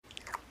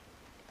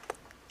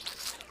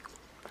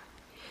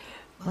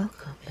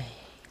Welcome back.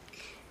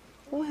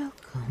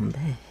 Welcome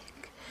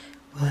back.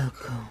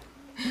 Welcome.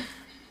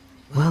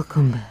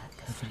 Welcome back,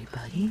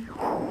 everybody.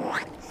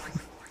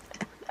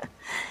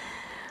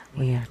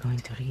 We are going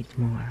to read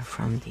more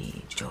from the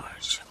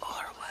George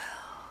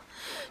Orwell.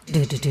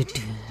 Do do do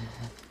do.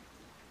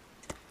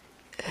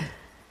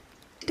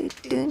 Dun,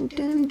 dun,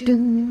 dun,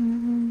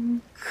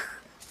 dun.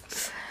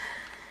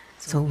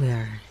 So we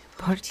are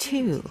part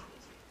 2,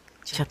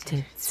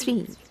 chapter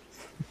 3.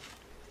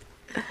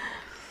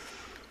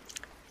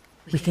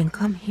 We can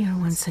come here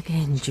once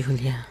again,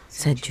 Julia,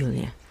 said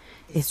Julia.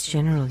 It's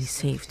generally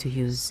safe to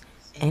use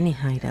any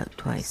hideout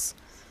twice,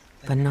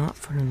 but not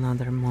for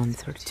another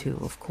month or two,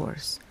 of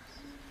course.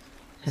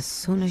 As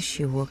soon as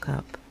she woke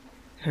up,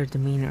 her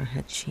demeanor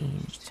had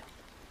changed.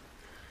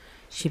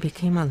 She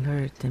became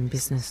alert and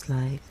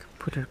businesslike,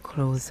 put her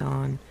clothes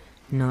on,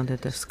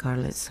 knotted a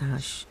scarlet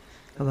sash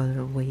about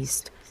her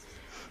waist,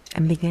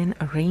 and began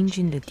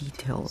arranging the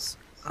details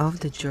of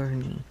the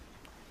journey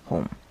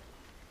home.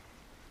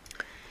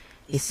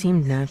 It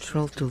seemed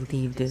natural to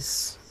leave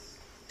this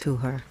to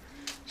her.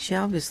 She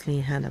obviously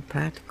had a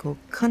practical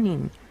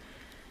cunning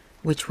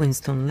which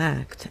Winston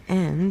lacked,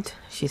 and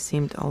she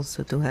seemed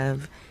also to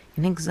have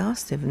an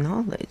exhaustive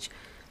knowledge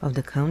of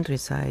the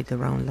countryside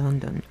around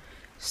London,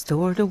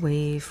 stored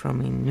away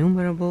from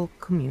innumerable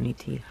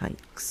community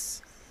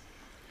hikes.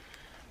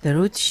 The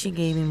route she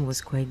gave him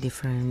was quite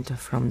different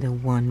from the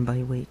one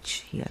by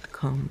which he had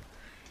come,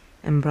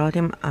 and brought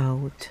him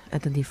out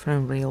at a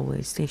different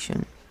railway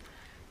station.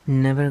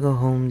 "Never go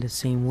home the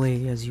same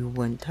way as you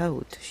went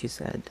out," she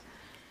said,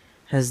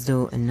 as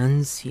though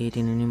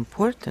enunciating an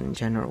important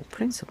general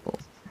principle.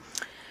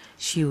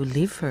 She would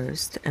leave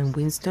first, and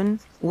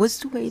Winston was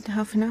to wait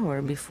half an hour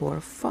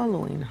before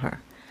following her.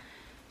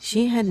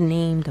 She had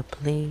named a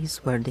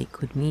place where they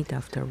could meet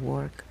after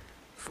work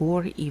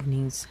 4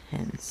 evenings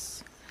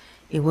hence.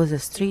 It was a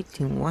street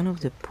in one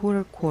of the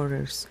poorer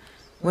quarters,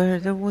 where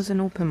there was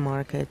an open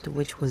market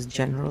which was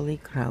generally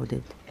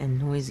crowded and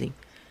noisy.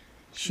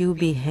 She would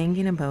be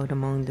hanging about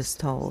among the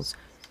stalls,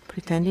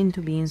 pretending to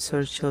be in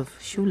search of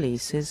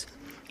shoelaces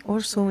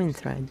or sewing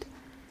thread.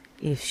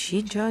 If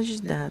she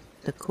judged that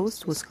the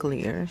coast was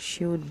clear,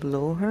 she would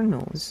blow her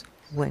nose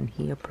when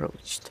he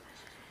approached.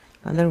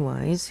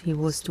 Otherwise, he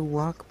was to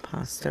walk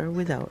past her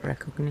without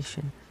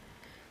recognition.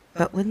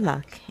 But with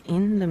luck,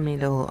 in the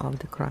middle of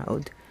the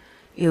crowd,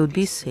 it would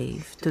be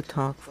safe to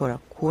talk for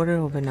a quarter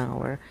of an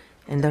hour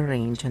and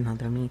arrange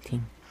another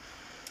meeting.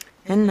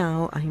 "And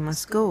now I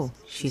must go,"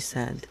 she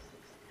said,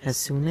 as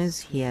soon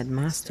as he had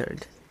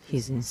mastered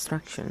his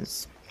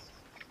instructions.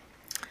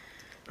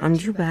 "I'm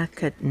due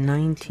back at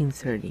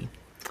 19:30.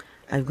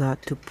 I've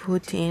got to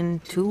put in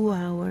 2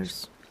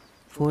 hours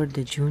for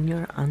the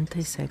Junior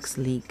Anti-Sex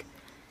League,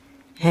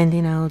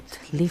 handing out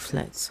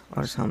leaflets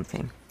or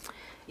something.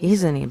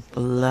 Isn't it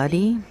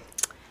bloody?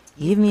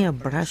 Give me a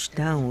brush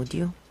down, would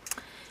you?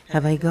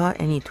 Have I got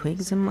any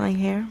twigs in my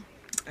hair?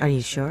 Are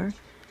you sure?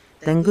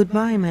 Then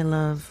goodbye, my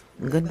love,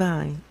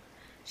 goodbye."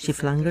 She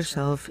flung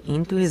herself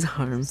into his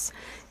arms,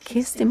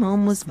 kissed him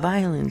almost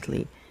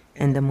violently,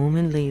 and a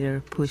moment later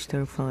pushed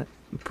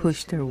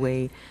her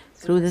way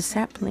through the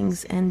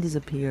saplings and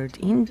disappeared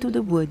into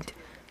the wood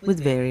with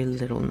very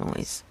little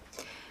noise.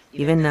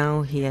 Even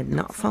now he had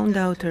not found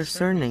out her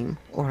surname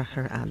or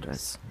her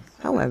address.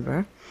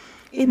 However,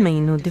 it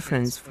made no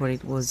difference, for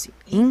it was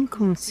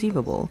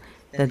inconceivable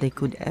that they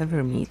could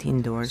ever meet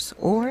indoors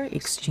or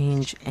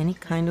exchange any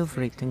kind of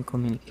written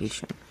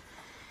communication.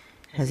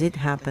 As it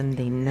happened,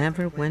 they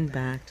never went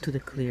back to the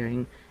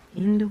clearing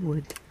in the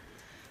wood.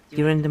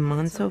 During the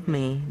month of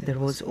May, there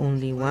was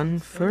only one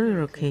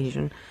further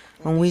occasion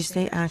on which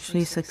they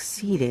actually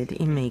succeeded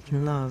in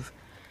making love.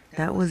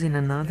 That was in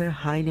another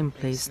hiding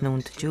place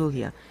known to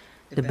Julia,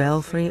 the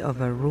belfry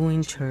of a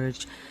ruined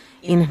church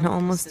in an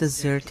almost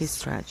deserted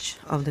stretch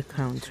of the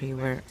country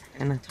where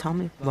an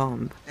atomic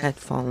bomb had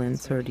fallen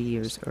 30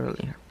 years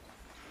earlier.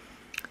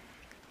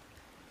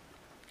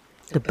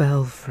 The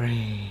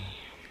belfry,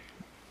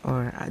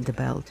 or the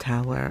bell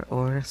tower,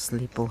 or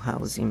sleeple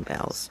house in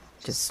bells.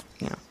 Just,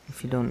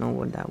 if you don't know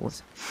what that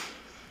was.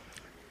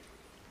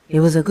 It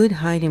was a good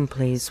hiding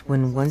place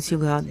when once you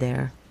got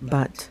there,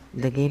 but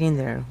the getting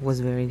there was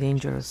very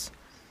dangerous.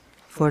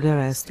 For the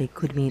rest, they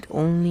could meet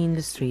only in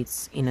the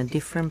streets in a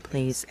different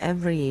place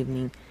every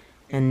evening,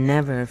 and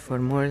never for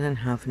more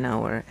than half an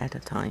hour at a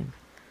time.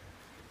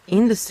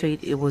 In the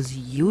street, it was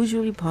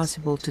usually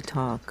possible to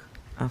talk,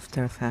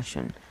 after a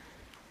fashion.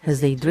 As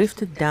they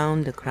drifted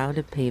down the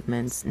crowded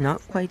pavements,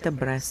 not quite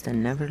abreast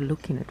and never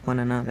looking at one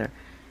another,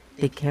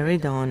 they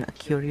carried on a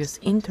curious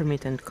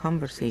intermittent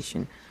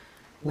conversation,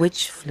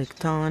 which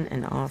flicked on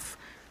and off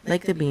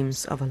like the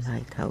beams of a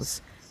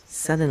lighthouse,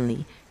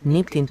 suddenly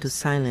nipped into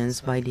silence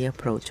by the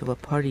approach of a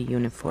party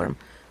uniform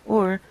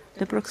or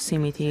the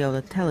proximity of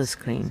a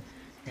telescreen,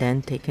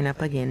 then taken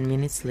up again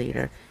minutes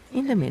later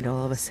in the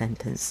middle of a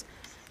sentence,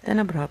 then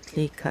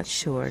abruptly cut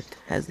short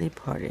as they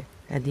parted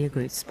at the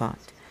agreed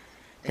spot,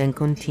 then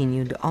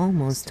continued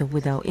almost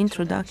without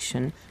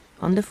introduction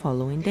on the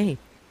following day.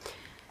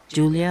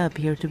 Julia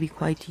appeared to be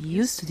quite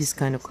used to this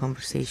kind of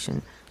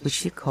conversation, which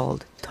she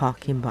called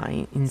talking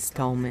by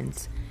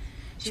installments.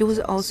 She was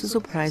also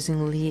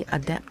surprisingly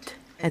adept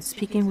at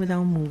speaking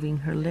without moving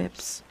her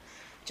lips.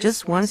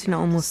 Just once in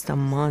almost a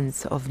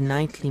month of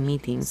nightly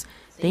meetings,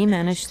 they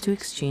managed to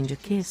exchange a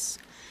kiss.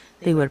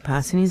 They were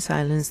passing in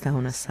silence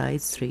down a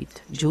side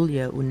street.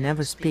 Julia would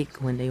never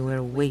speak when they were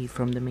away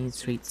from the main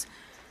streets.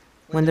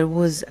 When there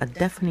was a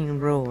deafening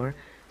roar,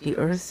 the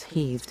earth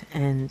heaved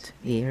and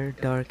the air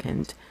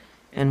darkened,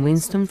 and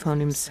Winston found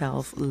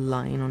himself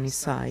lying on his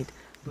side,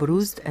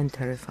 bruised and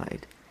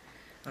terrified.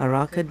 A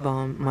rocket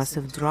bomb must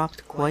have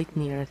dropped quite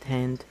near at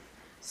hand.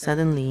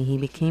 Suddenly he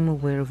became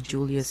aware of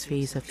Julia's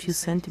face a few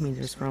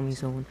centimeters from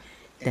his own,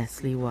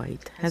 deathly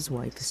white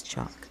as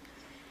chalk.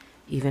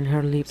 Even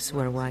her lips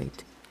were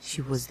white.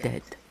 She was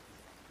dead.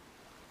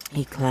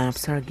 He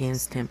clasped her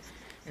against him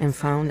and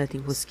found that he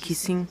was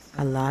kissing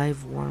a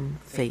live, warm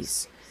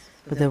face,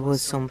 but there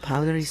was some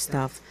powdery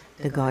stuff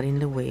that got in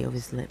the way of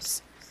his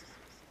lips.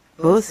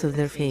 Both of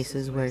their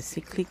faces were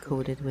thickly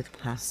coated with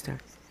plaster.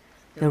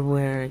 There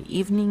were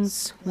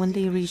evenings when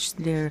they reached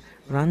their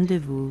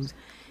rendezvous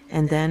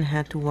and then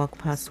had to walk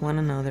past one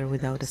another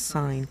without a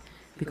sign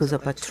because a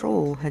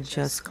patrol had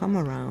just come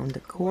around the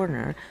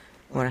corner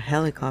or a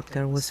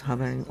helicopter was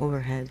hovering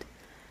overhead.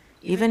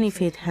 Even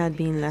if it had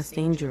been less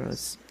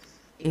dangerous,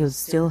 it would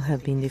still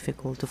have been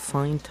difficult to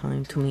find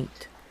time to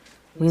meet.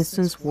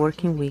 Winston's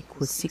working week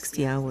was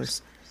 60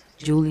 hours.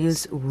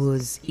 Julia's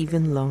was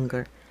even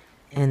longer,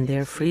 and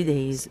their free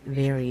days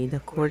varied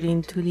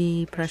according to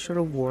the pressure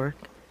of work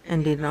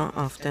and did not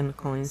often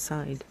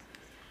coincide.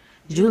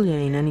 Julia,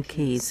 in any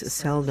case,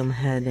 seldom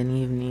had an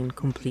evening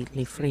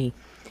completely free.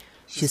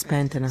 She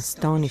spent an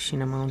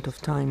astonishing amount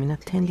of time in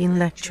attending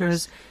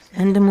lectures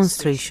and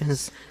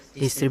demonstrations,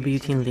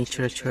 distributing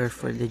literature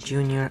for the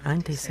Junior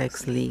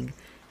Anti-Sex League,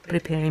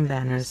 preparing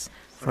banners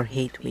for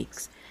 8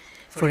 weeks.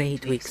 For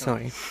 8 weeks,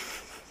 sorry.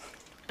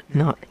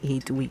 Not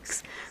 8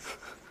 weeks.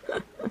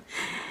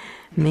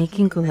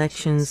 Making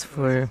collections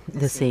for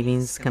the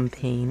savings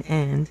campaign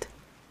and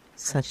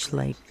such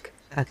like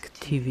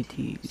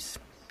activities.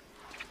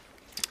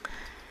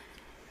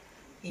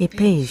 It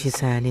pays, she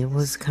said. It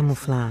was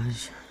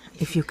camouflage.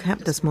 If you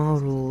kept the small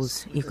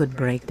rules, you could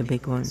break the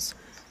big ones.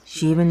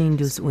 She even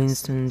induced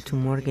Winston to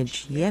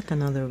mortgage yet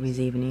another of his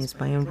evenings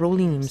by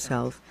enrolling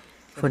himself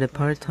for the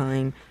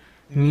part-time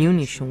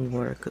munition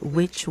work,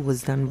 which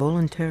was done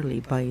voluntarily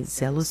by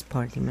zealous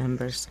party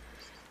members.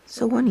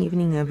 So one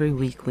evening every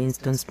week,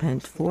 Winston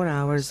spent 4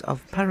 hours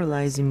of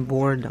paralyzing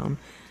boredom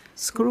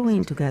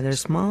screwing together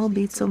small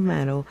bits of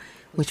metal,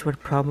 which were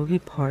probably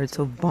parts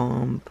of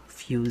bomb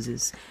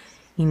fuses,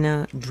 in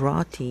a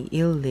draughty,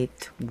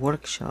 ill-lit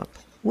workshop,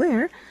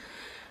 where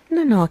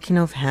the knocking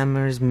of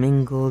hammers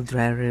mingled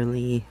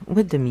drearily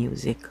with the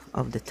music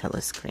of the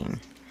telescreen.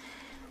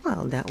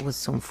 Well, that was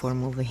some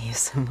form of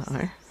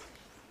ASMR,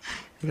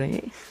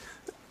 right?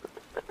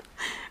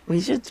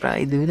 We should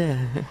try do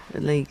that.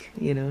 Like,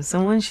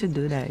 someone should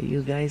do that.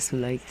 You guys who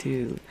like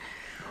to,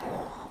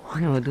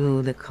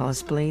 do the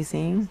cosplay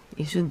thing,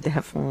 you should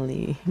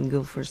definitely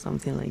go for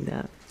something like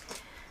that.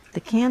 The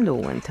candle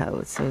went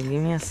out, so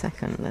give me a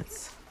second.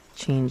 Let's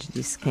change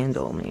this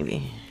candle,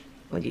 maybe.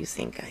 What do you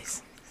think,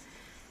 guys?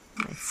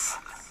 Let's...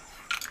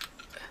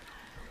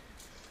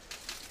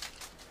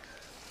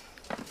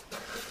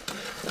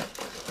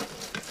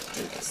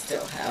 I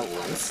still have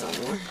one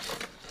somewhere.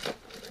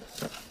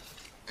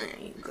 There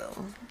you go.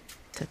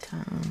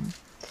 Ta-ta.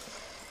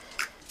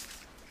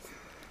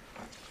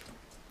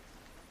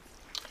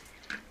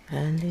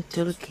 A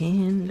little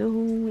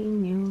candle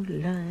in your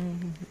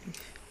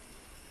life.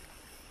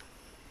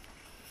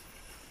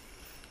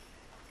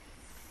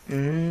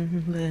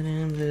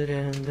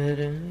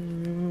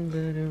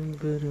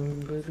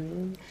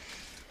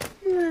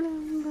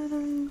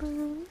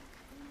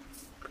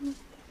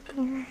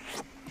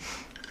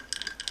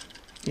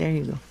 There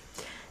you go.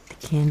 The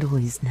candle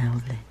is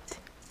now lit.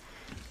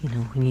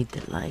 We need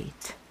the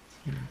light.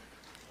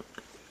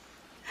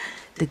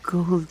 The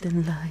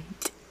golden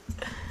light.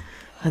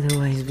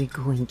 Otherwise we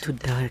go into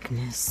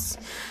darkness.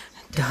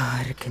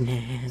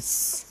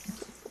 Darkness.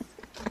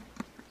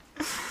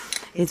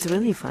 It's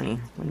really funny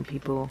when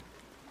people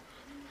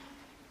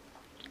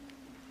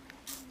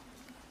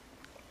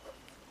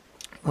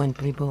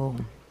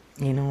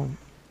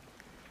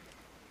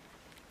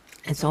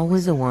it's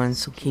always the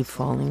ones who keep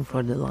falling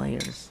for the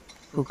liars,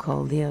 who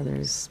call the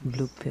others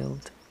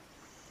blue-pilled.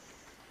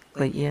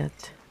 But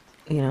yet,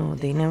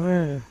 they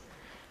never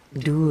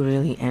do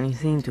really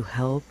anything to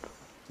help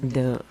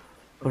the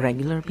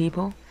regular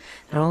people.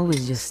 They're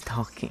always just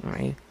talking,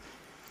 right?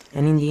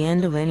 And in the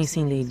end of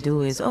anything they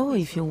do is, oh,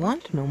 if you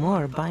want to know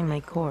more, buy my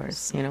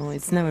course.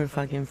 It's never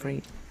fucking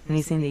free.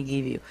 Anything they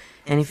give you.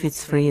 And if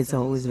it's free, it's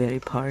always very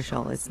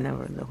partial. It's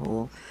never the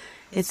whole.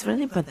 It's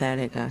really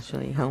pathetic,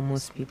 actually, how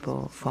most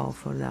people fall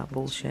for that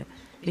bullshit.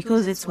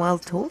 Because it's well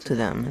told to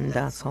them, and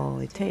that's all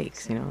it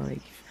takes, Like,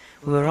 if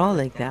we were all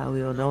like that,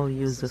 we would all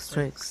use those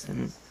tricks.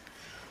 And,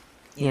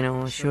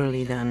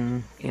 surely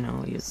then,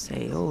 you'd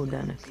say, oh,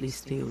 then at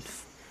least they would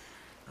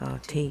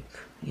take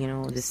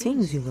the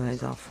things you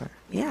guys offer.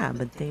 Yeah,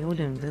 but they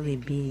wouldn't really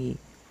be,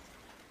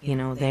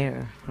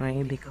 there,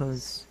 right?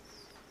 Because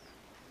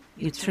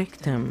you trick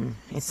them.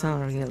 It's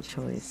not a real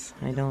choice.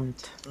 I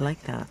don't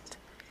like that.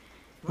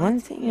 One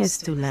thing is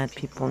to let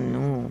people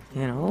know,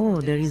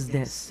 oh, there is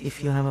this.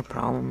 If you have a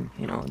problem,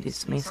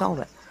 this may solve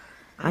it.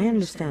 I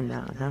understand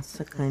that. That's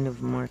the kind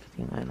of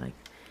marketing I like.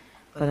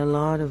 But a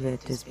lot of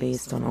it is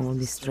based on all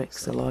these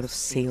tricks, a lot of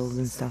sales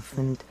and stuff,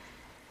 and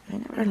I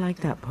never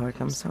liked that part.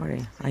 I'm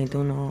sorry. I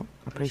do not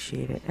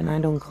appreciate it, and I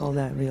don't call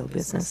that real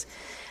business.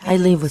 I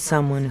live with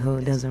someone who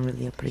doesn't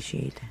really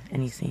appreciate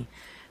anything.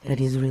 That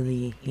is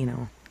really,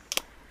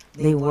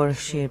 they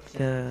worship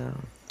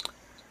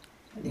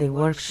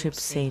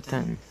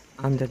Satan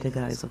under the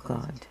guise of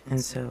God,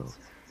 and so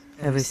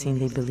everything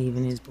they believe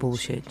in is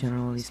bullshit,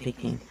 generally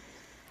speaking.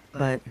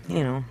 But,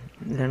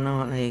 they're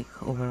not like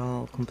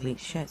overall complete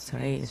shits,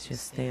 right? It's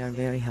just they are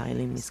very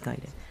highly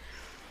misguided.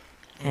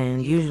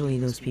 And usually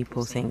those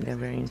people think they're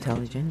very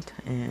intelligent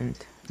and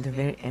they're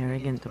very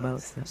arrogant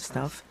about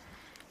stuff.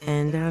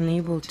 And they're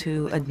unable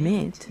to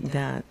admit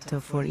that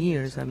for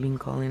years I've been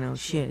calling out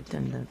shit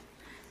and that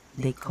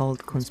they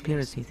called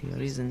conspiracy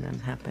theories and then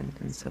happened.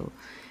 And so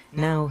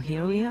now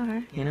here we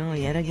are,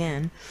 yet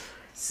again.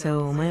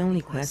 So my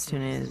only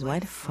question is, why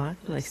the fuck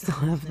do I still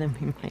have them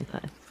in my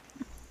life?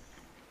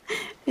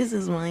 This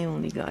is my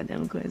only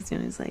goddamn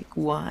question. It's like,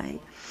 why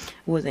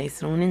was I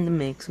thrown in the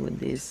mix with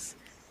these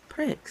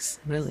pricks,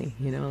 really?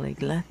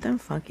 Let them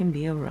fucking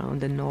be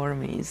around the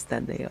normies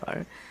that they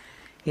are.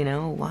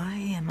 Why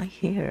am I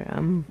here?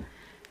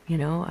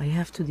 I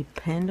have to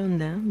depend on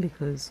them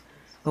because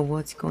of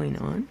what's going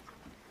on.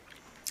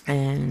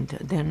 And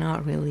they're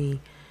not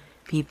really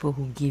people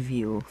who give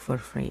you for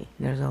free.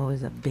 There's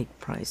always a big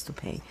price to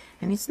pay.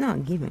 And it's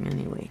not given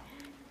anyway.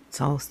 It's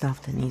all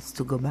stuff that needs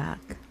to go back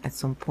at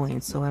some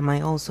point. So am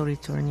I also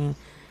returning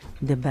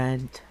the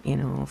bad,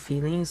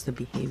 feelings, the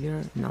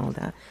behavior and all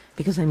that?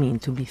 Because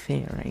to be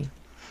fair, right?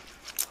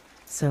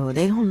 So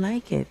they don't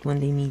like it when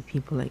they meet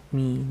people like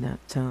me that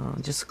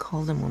just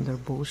call them on their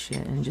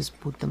bullshit and just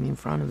put them in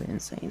front of it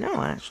and say,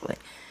 no, actually,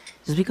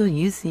 just because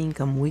you think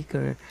I'm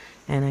weaker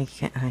and I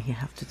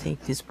have to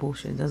take this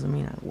bullshit doesn't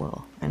mean I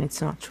will. And it's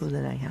not true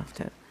that I have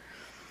to.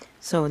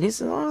 So this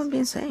is all I've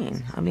been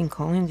saying. I've been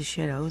calling this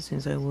shit out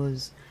since I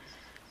was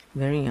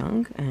very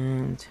young,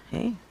 and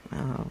hey,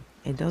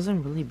 it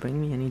doesn't really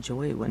bring me any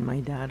joy when my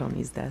dad on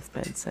his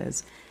deathbed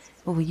says,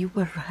 oh, you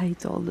were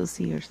right all those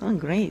years. Oh,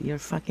 great, you're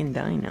fucking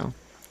dying now.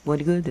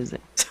 What good is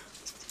it?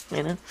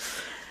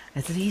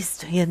 At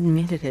least he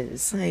admitted it.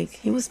 It's like,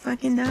 he was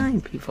fucking dying,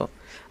 people.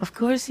 Of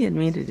course he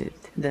admitted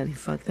it, that he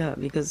fucked up,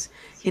 because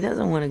he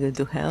doesn't want to go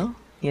to hell,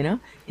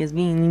 He's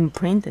being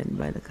imprinted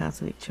by the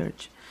Catholic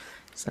Church.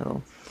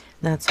 So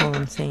that's all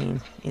I'm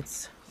saying.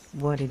 It's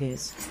what it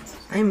is.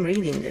 I'm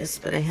reading this,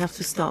 but I have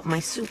to stop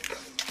my soup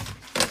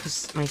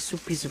because my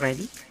soup is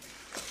ready,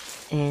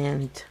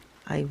 and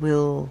I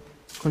will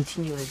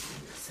continue it.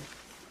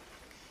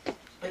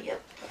 But yeah,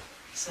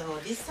 so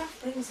this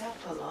stuff brings up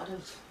a lot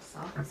of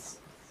thoughts.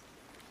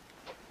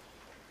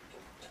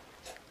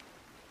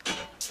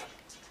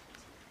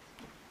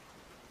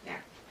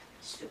 There,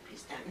 soup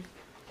is done.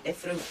 The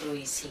frou-frou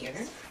is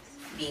here,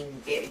 being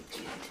very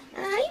cute.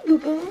 Hi,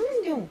 boo-boo.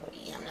 Don't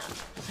worry, I'm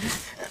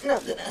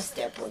not gonna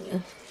step on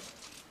you.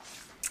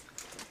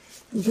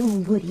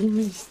 Don't worry,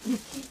 my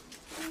stupid.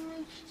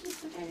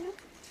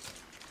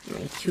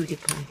 My cutie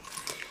pie.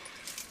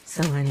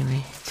 So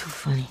anyway, too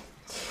funny.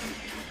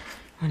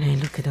 When I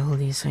look at all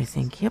these, I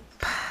think, yep.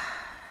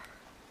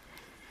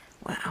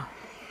 Wow.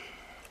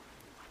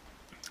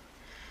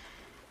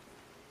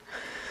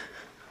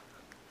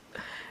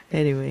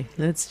 Anyway,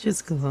 let's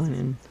just go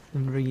on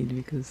and read,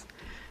 because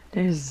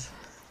there's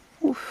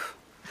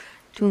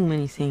too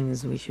many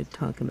things we should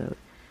talk about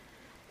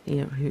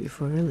if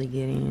we're really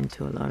getting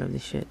into a lot of the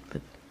shit.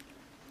 But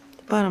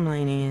the bottom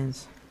line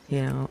is,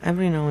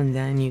 every now and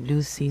then you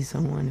do see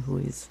someone who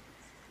is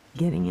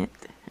getting it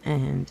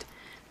and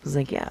was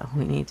like, yeah,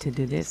 we need to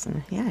do this,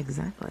 and yeah,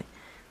 exactly.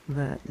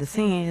 But the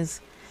thing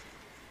is,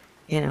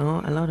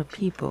 a lot of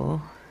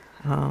people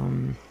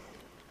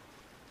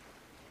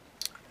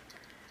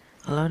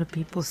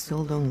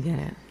still don't get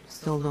it,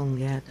 still don't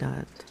get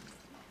that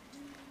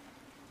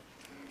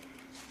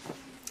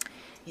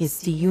it's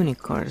the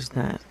unicorns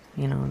that,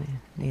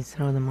 they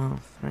throw them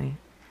off, right?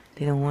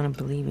 They don't want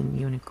to believe in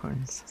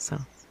unicorns, so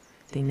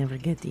they never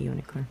get the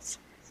unicorns.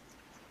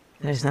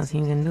 There's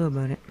nothing you can do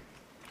about it.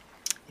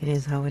 It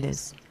is how it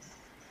is.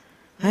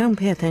 I don't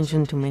pay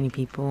attention to many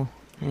people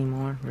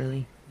anymore,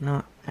 really.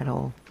 Not at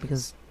all,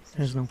 because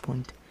there's no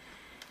point.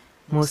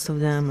 Most of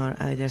them are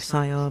either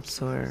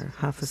psyops or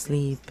half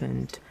asleep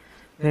and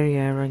very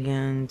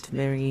arrogant,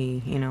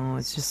 very,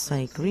 it's just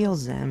like real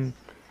Zen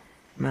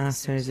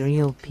masters,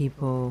 real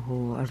people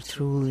who are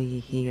truly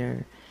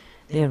here.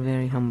 They are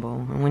very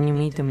humble, and when you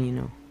meet them, you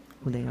know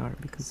who they are,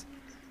 because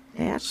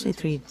they actually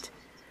treat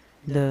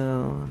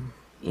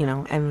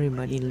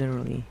everybody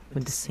literally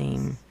with the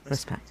same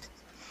respect.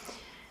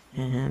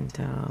 And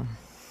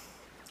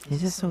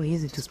it's just so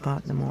easy to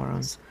spot the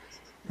morons.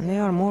 And they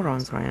are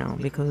morons right now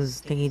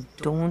because they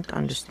don't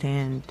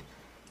understand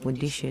what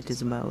this shit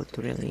is about,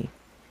 really.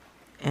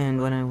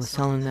 And when I was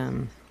telling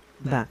them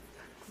back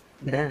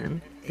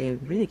then, they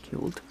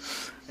ridiculed,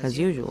 as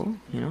usual,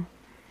 you know.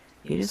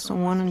 You just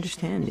don't want to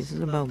understand. This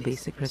is about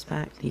basic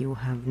respect. You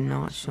have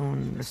not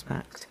shown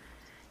respect.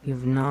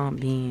 You've not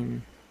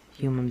been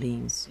human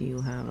beings.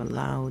 You have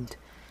allowed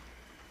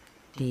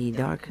the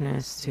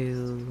darkness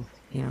to,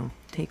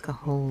 take a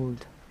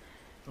hold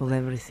of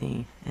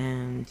everything.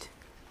 And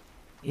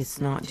it's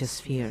not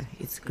just fear,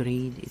 it's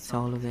greed, it's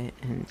all of it,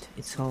 and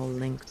it's all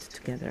linked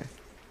together.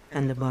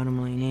 And the bottom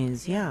line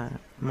is, yeah,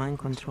 mind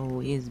control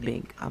is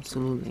big,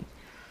 absolutely.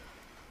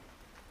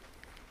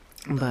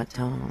 But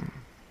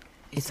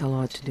it's a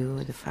lot to do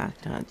with the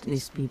fact that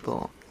these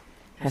people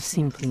have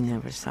simply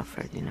never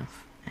suffered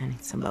enough. And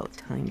it's about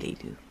time they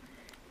do.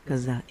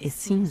 Because it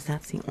seems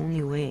that's the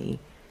only way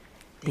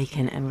they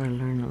can ever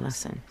learn a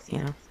lesson,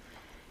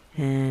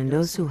 And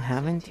those who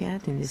haven't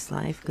yet in this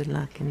life, good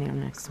luck in your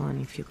next one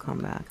if you come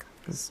back.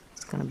 Because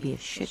it's going to be a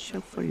shit show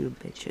for you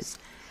bitches.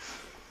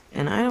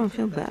 And I don't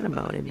feel bad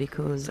about it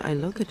because I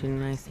look at it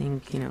and I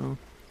think,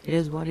 it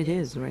is what it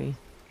is, right?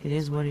 It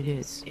is what it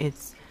is.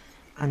 It's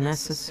a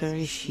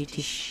necessary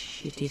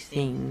shitty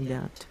thing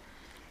that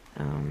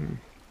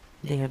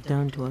they have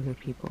done to other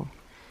people.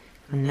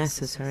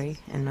 Unnecessary,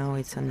 and now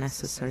it's a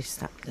necessary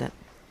step that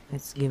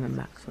it's given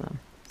back to them.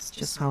 It's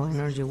just how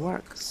energy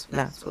works.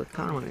 That's what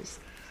karma is.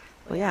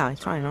 But yeah, I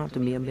try not to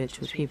be a bitch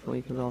with people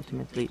because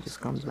ultimately it just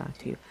comes back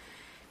to you.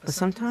 But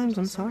sometimes,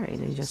 I'm sorry,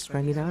 they just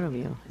drag it out of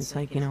you. It's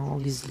like, all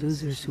these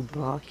losers who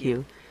block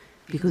you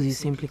because you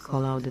simply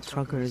call out the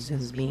truckers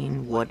as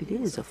being what it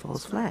is, a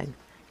false flag.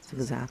 It's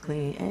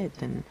exactly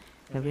it. And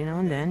every now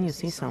and then you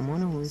see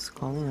someone who is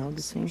calling out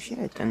the same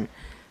shit and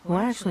who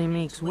actually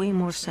makes way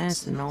more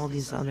sense than all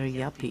these other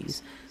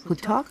yuppies who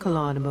talk a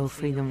lot about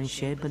freedom and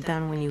shit, but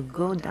then when you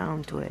go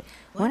down to it,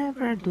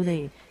 whatever do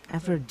they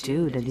ever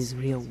do that is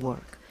real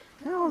work?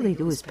 And all they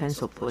do is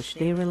pencil push.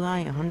 They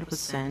rely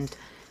 100%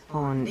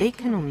 on, they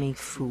cannot make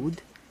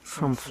food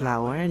from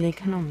flour, they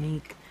cannot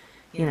make,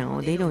 they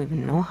don't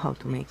even know how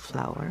to make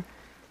flour,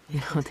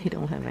 they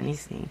don't have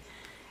anything.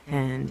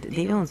 And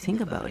they don't think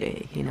about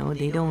it, they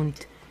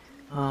don't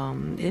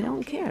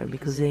care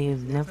because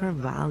they've never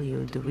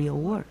valued the real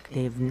work.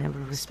 They've never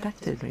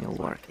respected real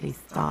work. They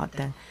thought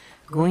that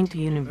going to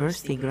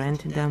university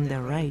granted them the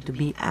right to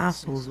be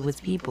assholes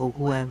with people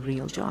who have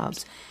real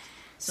jobs.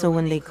 So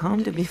when they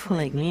come to people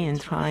like me and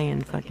try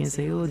and fucking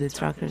say, oh, the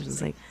truckers,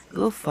 it's like,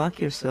 go fuck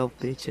yourself,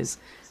 bitches.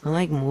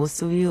 Unlike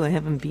most of you, I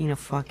haven't been a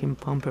fucking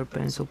pumper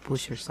pencil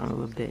pusher son of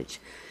a bitch.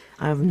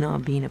 I've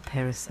not been a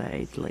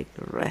parasite like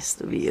the rest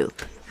of you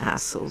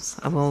assholes.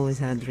 I've always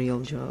had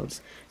real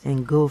jobs.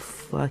 And go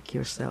fuck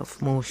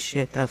yourself. Most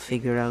shit I've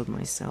figured out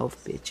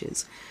myself,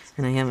 bitches.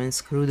 And I haven't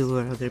screwed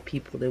over other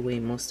people the way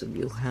most of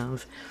you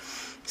have.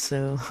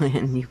 So,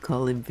 and you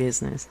call it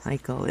business. I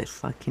call it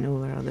fucking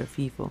over other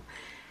people.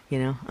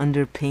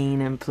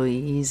 Underpaying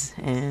employees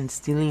and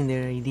stealing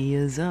their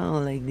ideas. Oh,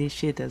 like this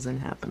shit doesn't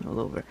happen all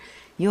over.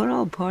 You're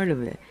all part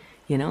of it.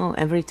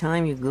 Every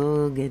time you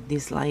go get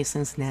this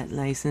license, that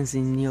license,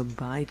 and you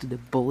buy to the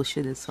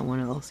bullshit that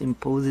someone else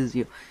imposes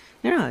you,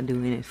 you're not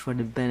doing it for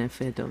the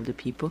benefit of the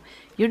people.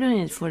 You're doing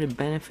it for the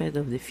benefit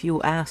of the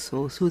few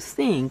assholes who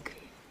think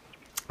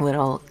we're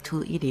all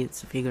two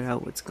idiots to figure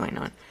out what's going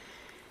on.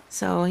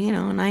 So,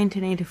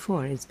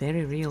 1984 is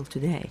very real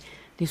today.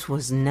 This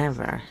was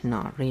never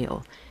not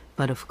real.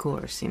 But of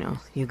course,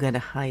 you gotta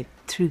hide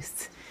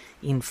truth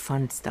in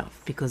fun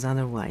stuff because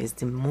otherwise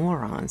the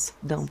morons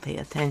don't pay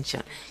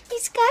attention.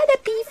 It's gotta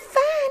be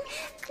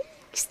fun.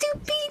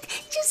 Stupid,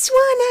 just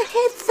wanna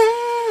have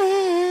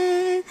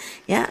fun.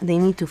 Yeah, they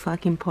need to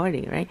fucking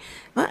party, right?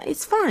 But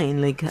it's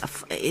fine. Like,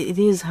 it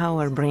is how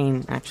our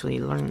brain actually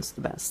learns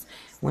the best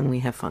when we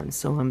have fun.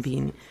 So I'm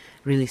being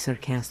really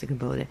sarcastic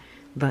about it.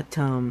 But,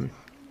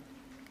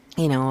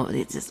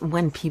 it's just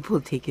when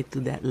people take it to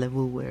that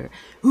level where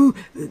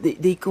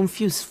they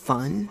confuse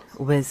fun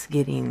with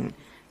getting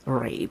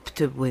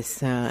raped with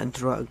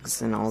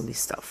drugs and all this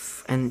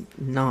stuff, and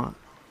not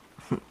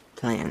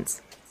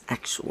plants,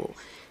 actual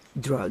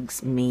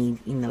drugs made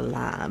in a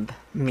lab,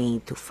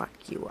 made to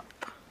fuck you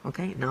up,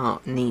 okay?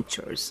 Not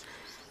nature's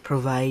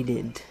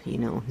provided,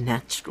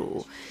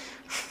 natural.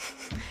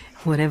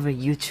 Whatever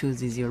you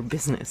choose is your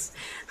business.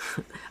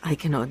 I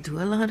cannot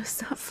do a lot of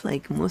stuff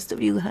like most of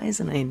you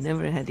guys, and I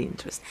never had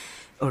interest,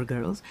 or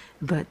girls,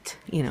 but,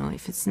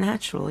 if it's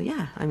natural,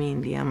 yeah,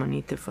 the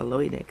Amanita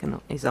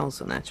phalloide is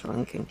also natural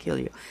and can kill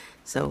you.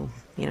 So,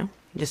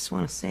 just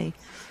want to say,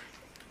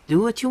 do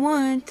what you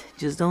want,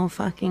 just don't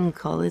fucking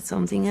call it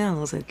something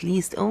else. At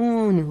least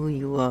own who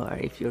you are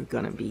if you're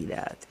gonna be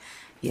that.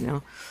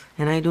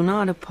 And I do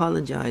not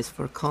apologize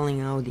for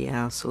calling out the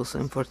assholes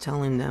and for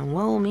telling them,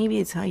 well, maybe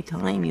it's high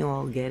time you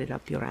all get it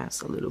up your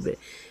ass a little bit.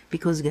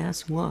 Because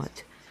guess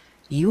what?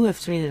 You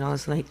have treated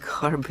us like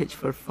garbage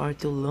for far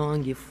too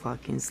long, you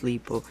fucking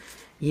sleepo.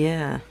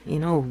 Yeah, you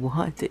know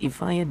what?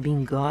 If I had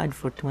been God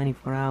for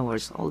 24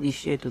 hours, all this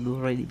shit would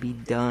already be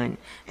done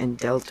and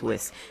dealt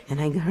with. And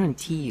I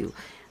guarantee you,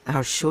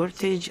 Our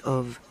shortage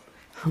of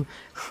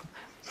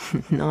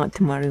not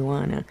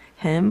marijuana,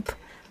 hemp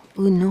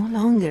will no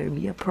longer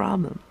be a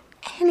problem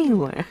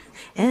anywhere.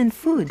 And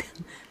food.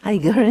 I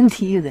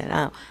guarantee you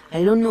that.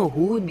 I don't know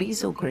who would be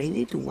so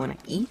crazy to want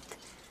to eat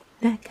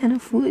that kind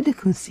of food,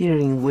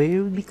 considering where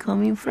it would be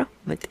coming from.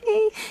 But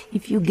hey,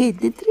 if you get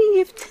the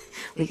drift,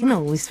 we can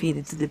always feed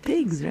it to the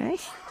pigs,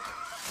 right?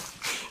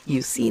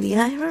 You see the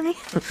irony?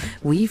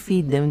 We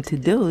feed them to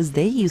those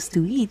they used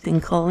to eat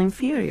and call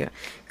inferior.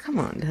 Come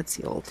on, that's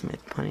the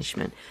ultimate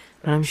punishment.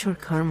 But I'm sure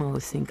karma will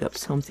think up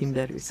something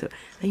better, so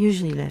I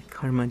usually let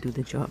karma do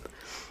the job.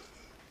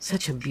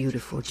 Such a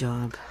beautiful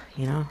job,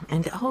 you know?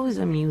 And it always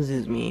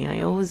amuses me.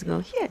 I always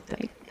go, yeah,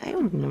 I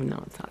wouldn't have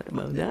not thought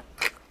about that.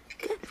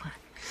 Good one.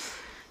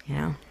 You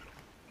know?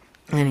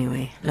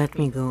 Anyway, let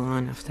me go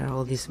on after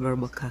all this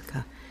verbal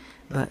caca.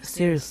 But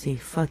seriously,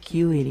 fuck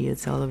you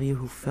idiots, all of you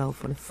who fell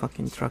for the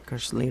fucking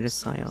truckers'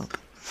 latest psyop.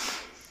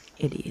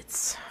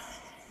 Idiots.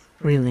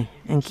 Really.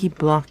 And keep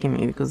blocking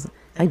me because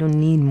I don't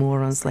need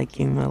morons like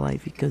you in my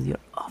life because you're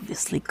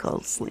obviously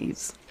called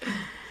slaves.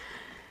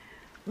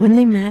 When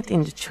they met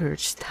in the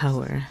church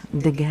tower,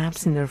 the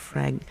gaps in their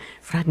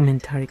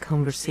fragmentary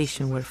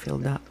conversation were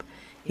filled up.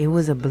 It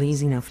was a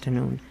blazing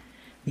afternoon.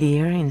 The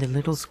air in the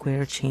little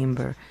square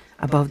chamber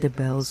above the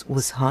bells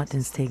was hot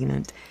and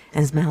stagnant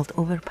and smelled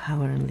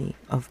overpoweringly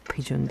of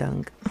pigeon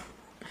dung.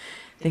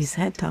 They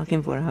sat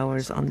talking for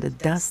hours on the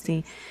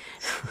dusty,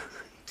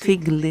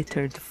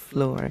 twig-littered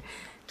floor.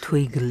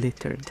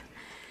 Twig-littered.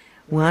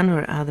 One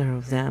or other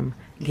of them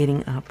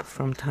getting up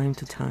from time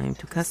to time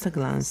to cast a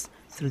glance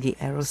through the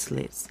arrow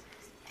slits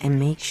and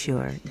make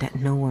sure that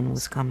no one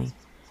was coming.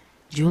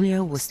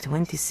 Julia was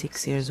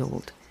 26 years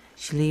old.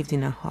 She lived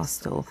in a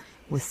hostel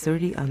with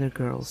 30 other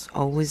girls,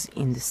 always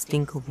in the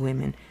stink of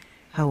women.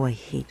 How I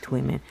hate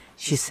women,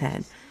 she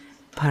said,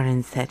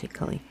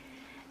 parenthetically.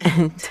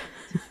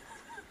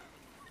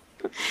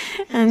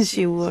 And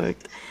she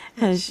worked,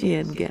 as she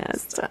had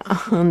guessed,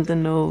 on the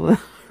novel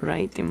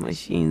writing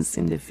machines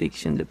in the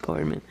fiction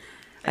department.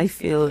 I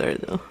feel her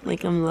though,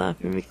 like I'm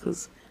laughing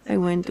because I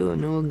went to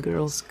an old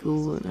girls'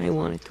 school and I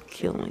wanted to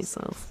kill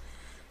myself.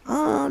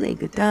 All they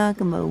could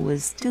talk about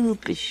was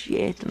stupid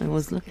shit, and I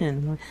was looking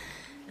at them.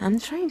 I'm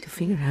trying to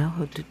figure out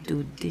how to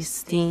do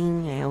this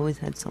thing. I always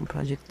had some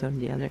project or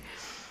the other.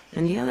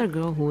 And the other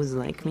girl who was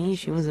like me,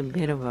 she was a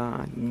bit of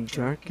a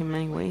jerk in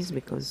many ways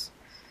because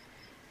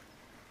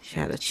she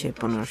had a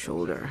chip on her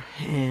shoulder.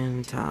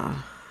 And,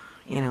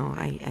 you know,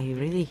 I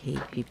really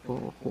hate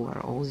people who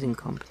are always in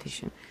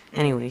competition.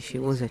 Anyway, she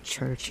was a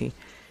churchy.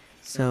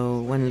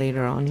 So when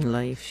later on in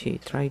life she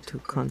tried to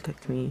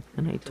contact me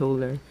and I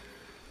told her,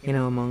 you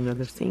know, among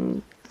other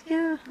things,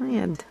 yeah, I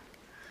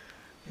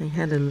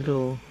had a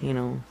little, you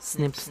know,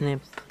 snip.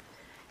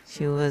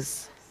 She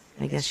was,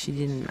 I guess she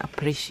didn't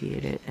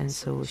appreciate it, and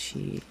so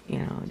she, you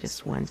know,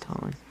 just went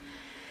on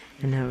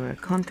and never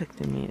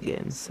contacted me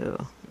again.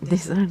 So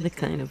these are the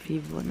kind of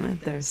people I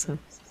met there. So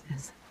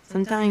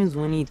sometimes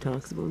when he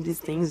talks about these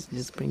things, it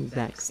just brings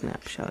back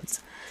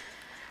snapshots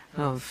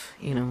of,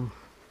 you know,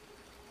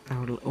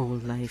 our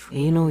old life.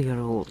 You know you're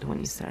old when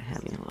you start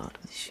having a lot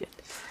of this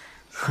shit.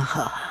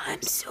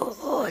 I'm so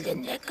old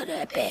and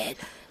decrepit.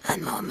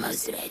 I'm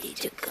almost ready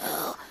to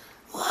go.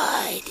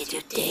 Why did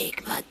you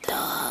take my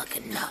dog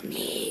and not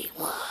me?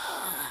 Why?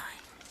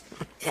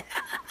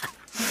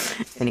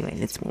 Anyway,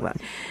 let's move on.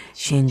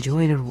 She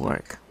enjoyed her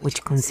work,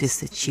 which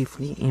consisted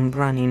chiefly in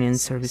running and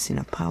servicing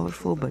a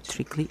powerful but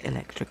strictly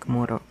electric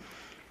motor.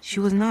 She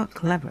was not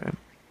clever,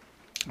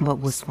 but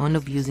was fond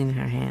of using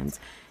her hands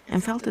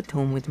and felt at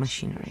home with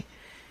machinery.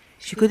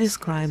 She could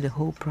describe the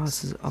whole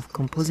process of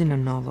composing a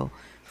novel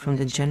from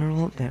the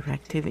general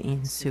directive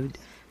ensued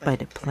by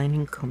the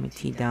planning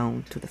committee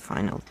down to the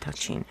final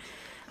touching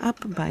up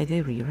by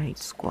the rewrite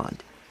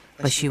squad.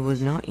 But she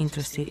was not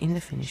interested in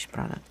the finished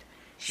product.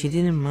 She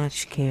didn't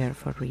much care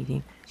for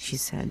reading, she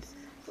said.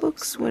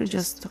 Books were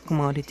just a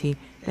commodity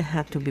that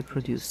had to be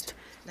produced,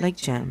 like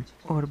jam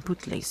or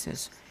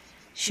bootlaces.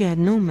 She had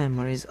no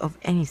memories of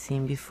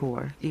anything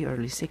before the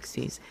early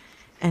 60s,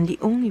 and the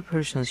only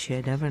person she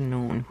had ever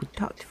known who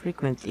talked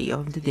frequently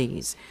of the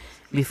days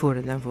before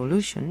the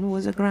revolution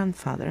was a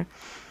grandfather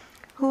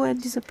who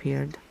had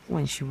disappeared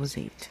when she was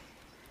 8.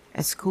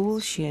 At school,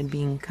 she had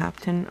been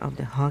captain of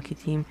the hockey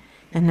team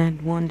and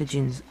had won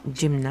the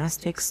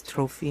gymnastics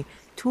trophy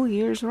 2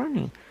 years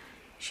running.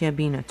 She had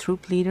been a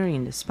troop leader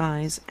in the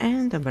Spies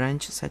and a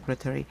branch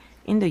secretary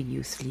in the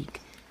Youth League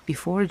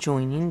before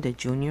joining the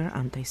Junior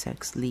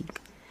Anti-Sex League.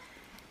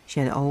 She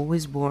had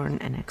always borne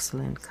an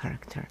excellent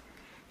character.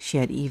 She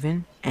had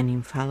even, an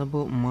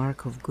infallible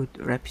mark of good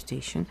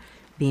reputation,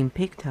 been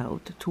picked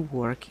out to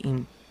work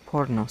in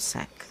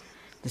Pornosec,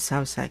 the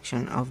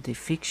subsection of the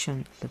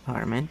fiction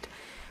department,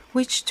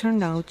 which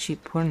turned out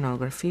cheap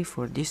pornography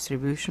for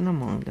distribution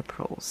among the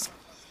pros.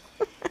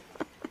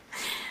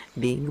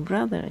 Big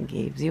Brother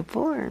gives you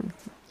porn.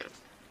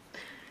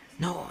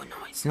 No,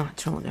 it's not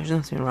true. There's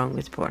nothing wrong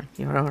with porn.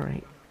 You're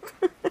alright.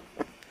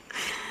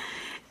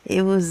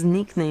 It was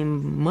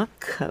nicknamed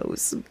Muck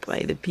House by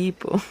the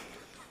people.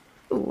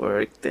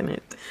 Worked in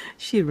it,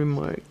 she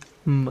remarked.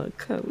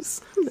 Muck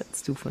house.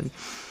 That's too funny.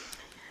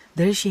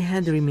 There she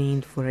had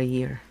remained for a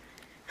year,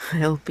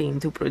 helping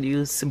to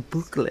produce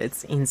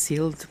booklets in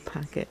sealed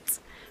packets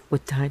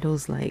with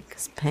titles like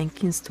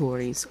Spanking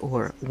Stories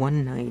or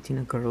One Night in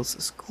a Girls'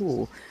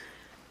 School,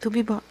 to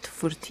be bought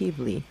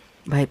furtively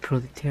by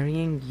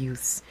proletarian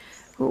youths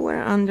who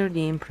were under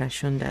the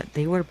impression that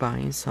they were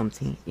buying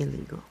something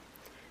illegal.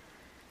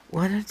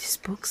 "What are these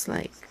books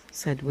like?"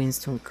 said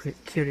Winston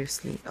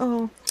curiously.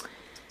 "Oh,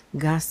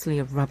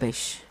 ghastly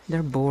rubbish.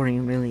 They're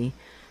boring, really.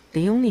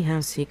 They only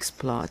have 6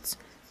 plots,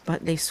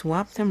 but they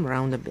swap them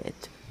round a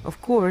bit.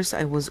 Of course,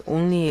 I was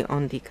only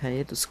on the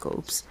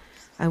kaleidoscopes.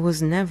 I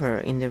was never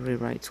in the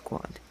rewrite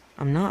squad.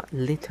 I'm not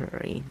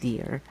literary,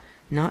 dear.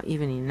 Not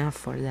even enough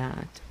for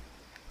that."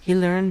 He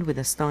learned with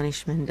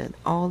astonishment that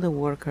all the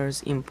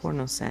workers in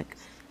Pornosec,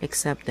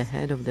 except the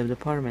head of the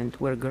department,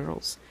 were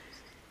girls.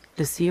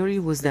 The theory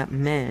was that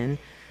men,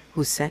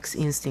 whose sex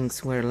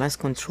instincts were less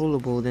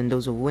controllable than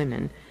those of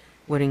women,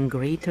 were in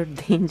greater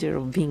danger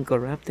of being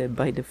corrupted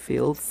by the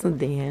filth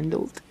they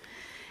handled.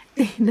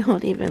 "They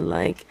don't even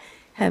like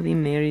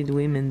having married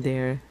women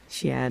there,"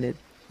 she added.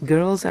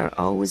 "Girls are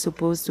always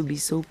supposed to be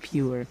so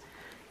pure.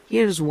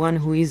 Here's one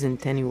who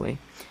isn't anyway.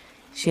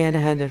 She had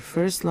had her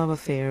first love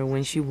affair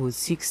when she was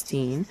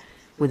 16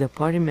 with a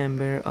party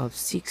member of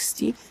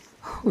 60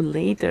 who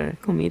later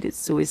committed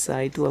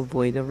suicide to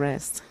avoid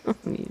arrest."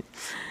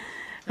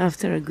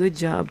 "After a good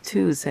job,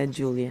 too," said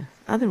Julia.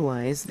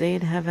 "Otherwise,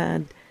 they'd have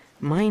had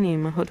my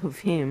name out of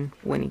him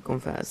when he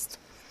confessed."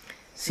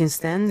 Since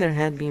then, there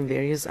had been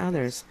various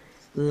others.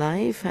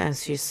 Life,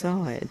 as she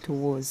saw it,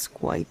 was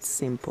quite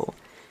simple.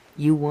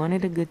 You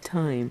wanted a good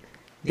time.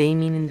 They,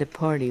 meaning the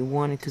party,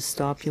 wanted to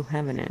stop you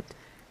having it.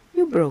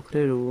 You broke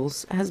the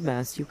rules as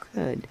best you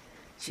could.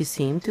 She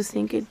seemed to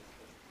think it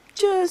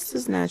just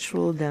as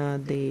natural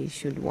that they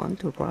should want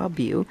to rob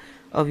you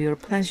of your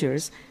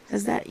pleasures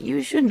as that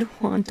you should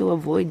want to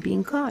avoid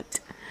being caught.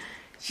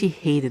 She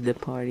hated the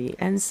party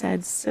and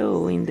said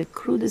so in the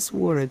crudest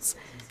words,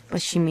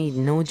 but she made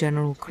no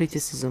general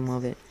criticism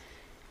of it.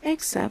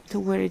 Except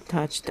where it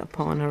touched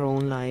upon her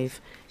own life,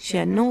 she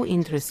had no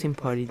interest in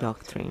party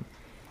doctrine.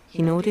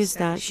 He noticed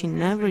that she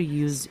never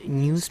used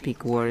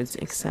newspeak words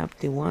except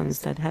the ones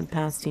that had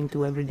passed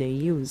into everyday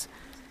use.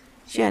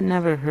 She had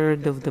never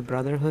heard of the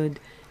Brotherhood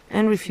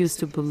and refused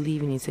to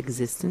believe in its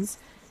existence.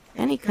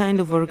 Any kind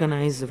of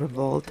organized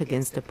revolt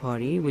against the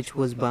party, which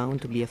was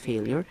bound to be a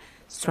failure,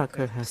 struck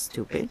her as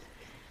stupid.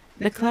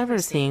 The clever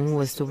thing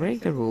was to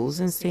break the rules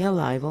and stay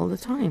alive all the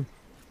time.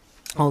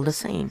 All the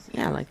same.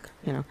 Yeah,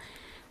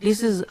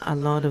 this is a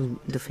lot of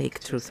the fake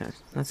truthers.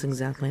 That's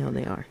exactly how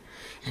they are.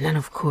 And then,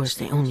 of course,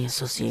 they only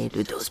associate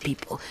with those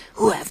people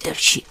who have their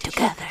shit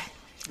together.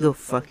 Go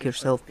fuck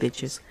yourself,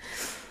 bitches.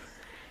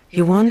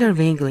 You wonder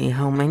vaguely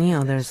how many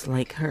others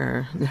like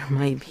her there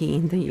might be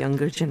in the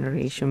younger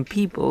generation,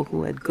 people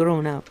who had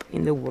grown up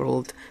in the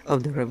world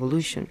of the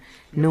revolution,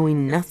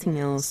 knowing nothing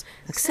else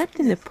except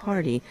in the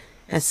party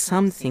as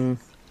something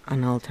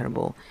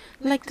unalterable,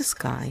 like the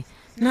sky,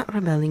 not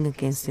rebelling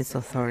against its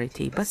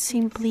authority, but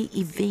simply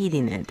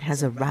evading it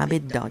as a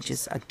rabbit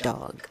dodges a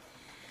dog.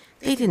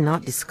 They did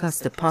not discuss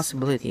the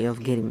possibility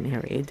of getting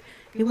married.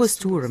 It was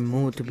too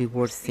remote to be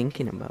worth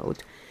thinking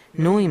about.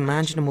 No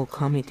imaginable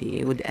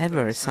committee would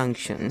ever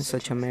sanction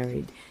such a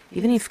marriage,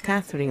 even if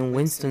Catherine,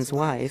 Winston's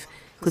wife,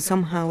 could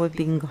somehow have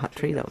been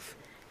got rid of.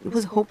 It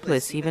was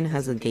hopeless even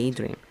as a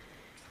daydream.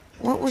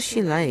 "What was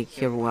she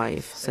like, your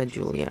wife?" said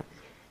Julia.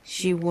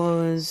 "She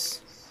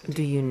was...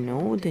 Do you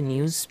know the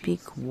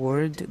newspeak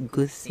word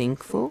good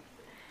thinkful?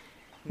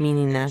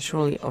 Meaning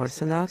naturally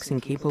orthodox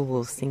and capable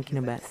of thinking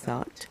about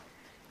thought?"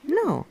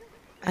 "No,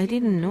 I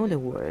didn't know the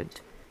word,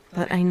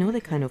 but I know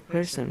the kind of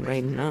person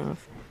right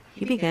enough."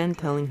 He began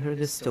telling her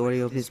the story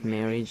of his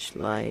married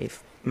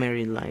life,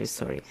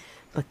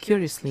 but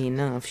curiously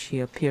enough she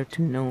appeared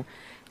to know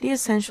the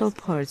essential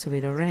parts of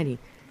it already.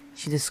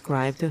 She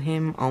described to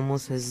him,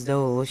 almost as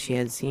though she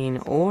had seen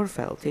or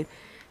felt it,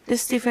 the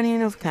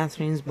stiffening of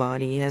Catherine's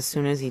body as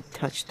soon as he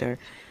touched her,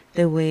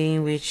 the way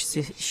in which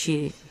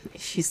she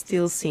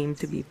still seemed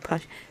to be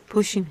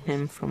pushing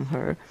him from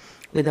her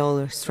with all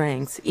her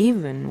strength,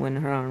 even when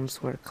her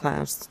arms were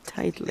clasped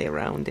tightly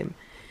around him.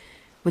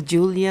 With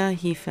Julia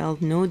he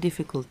felt no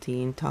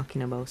difficulty in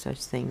talking about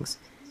such things.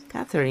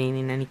 Catherine,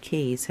 in any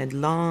case, had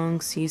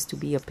long ceased to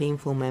be a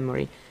painful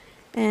memory,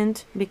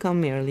 and become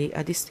merely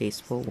a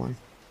distasteful one.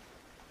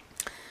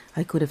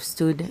 "I could have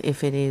stood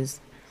if it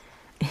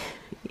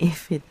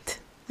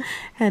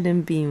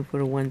hadn't been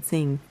for one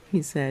thing,"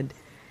 he said.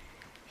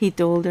 He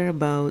told her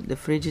about the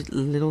frigid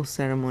little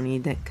ceremony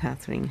that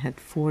Catherine had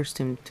forced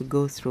him to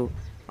go through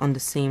on the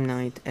same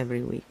night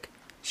every week.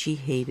 She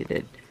hated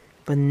it,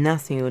 but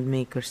nothing would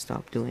make her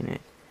stop doing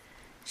it.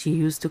 She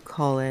used to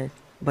call it,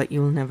 but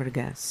you'll never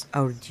guess,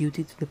 our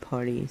duty to the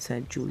party,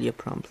 said Julia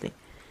promptly.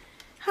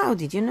 How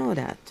did you know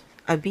that?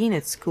 I've been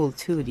at school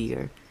too,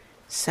 dear.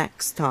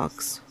 Sex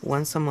talks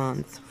once a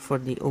month for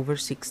the over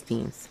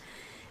 16th,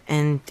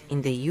 and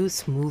in the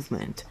youth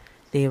movement,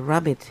 they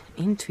rub it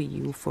into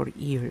you for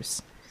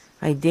years.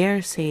 I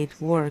dare say it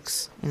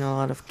works in a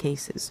lot of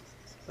cases,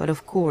 but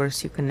of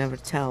course you can never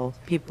tell.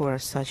 People are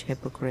such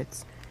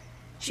hypocrites.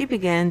 She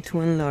began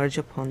to enlarge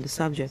upon the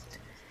subject.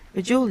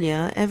 With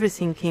Julia,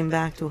 everything came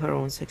back to her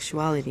own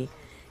sexuality.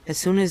 As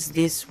soon as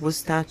this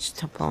was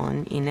touched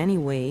upon in any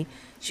way,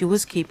 she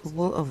was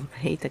capable of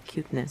great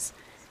acuteness.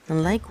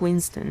 And like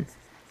Winston,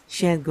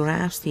 she had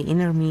grasped the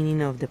inner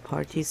meaning of the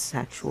party's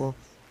sexual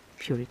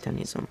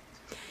puritanism.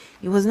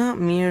 It was not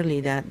merely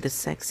that the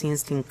sex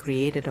instinct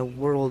created a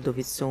world of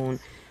its own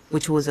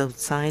which was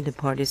outside the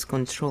party's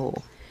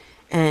control,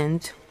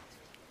 and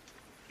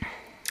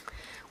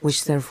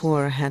which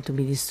therefore had to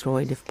be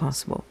destroyed if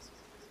possible.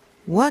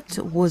 What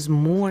was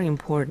more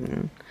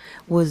important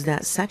was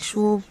that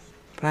sexual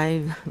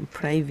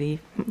privation,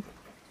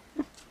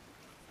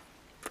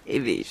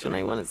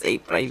 I want to say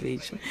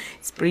privation,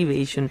 it's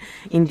privation,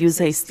 induced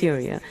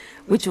hysteria,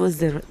 which was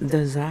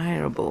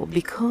desirable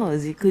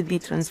because it could be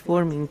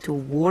transformed into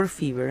war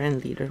fever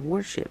and leader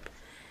worship.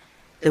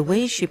 The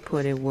way she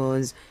put it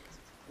was,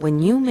 when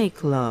you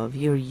make love,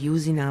 you're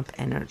using up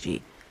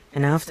energy,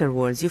 and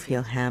afterwards you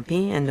feel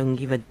happy and don't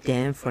give a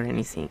damn for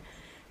anything.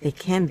 They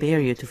can't bear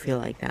you to feel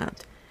like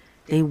that.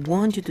 They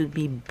want you to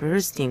be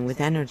bursting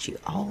with energy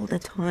all the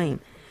time.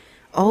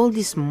 All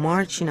this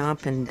marching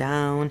up and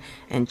down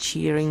and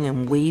cheering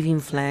and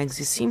waving flags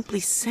is simply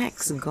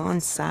sex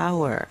gone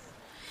sour.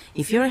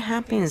 If you're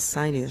happy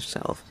inside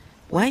yourself,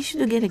 why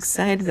should you get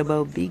excited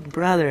about Big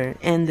Brother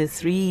and the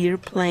 3-year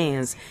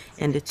plans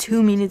and the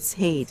 2 minutes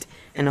hate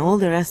and all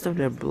the rest of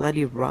their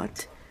bloody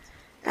rot?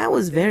 That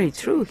was very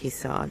true, he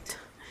thought.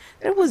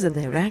 There was a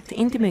direct,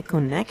 intimate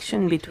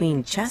connection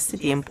between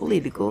chastity and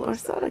political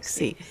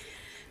orthodoxy.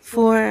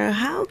 For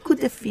how could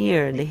the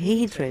fear, the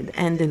hatred,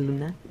 and the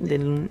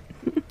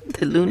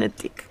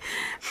lunatic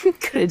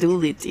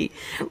credulity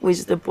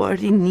which the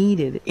party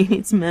needed in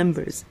its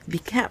members be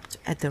kept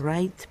at the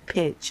right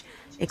pitch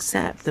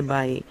except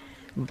by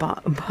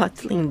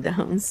bottling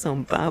down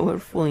some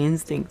powerful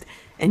instinct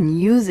and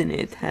using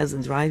it as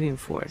a driving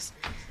force?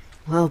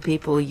 Well,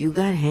 people, you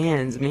got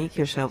hands. Make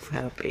yourself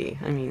happy.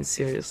 I mean,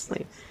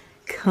 seriously.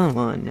 Come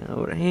on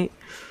now, right?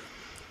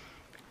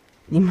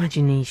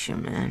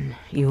 Imagination, man.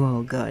 You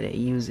all gotta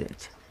use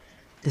it.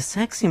 The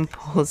sex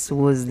impulse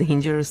was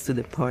dangerous to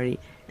the party,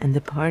 and the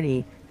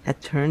party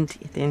had turned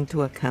it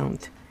into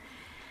account.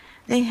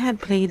 They had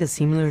played a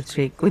similar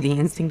trick with the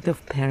instinct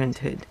of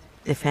parenthood.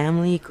 The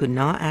family could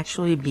not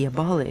actually be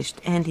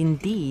abolished, and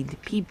indeed,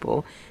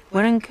 people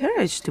were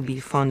encouraged to be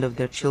fond of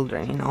their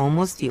children in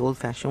almost the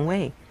old-fashioned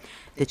way.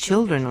 The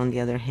children, on the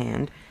other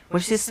hand, were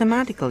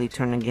systematically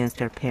turned against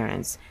their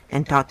parents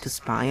and taught to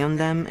spy on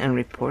them and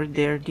report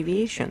their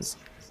deviations.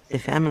 The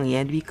family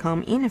had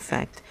become, in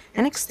effect,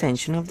 an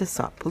extension of the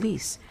thought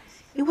police.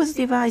 It was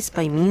devised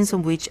by means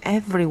of which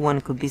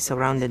everyone could be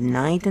surrounded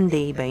night and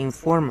day by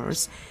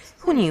informers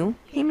who knew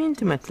him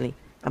intimately.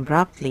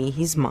 Abruptly,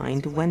 his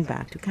mind went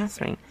back to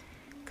Catherine.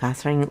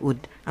 Catherine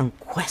would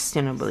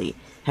unquestionably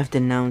have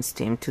denounced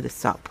him to the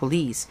thought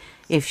police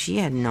if she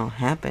had not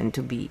happened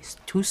to be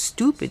too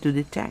stupid to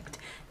detect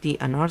the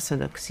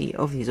unorthodoxy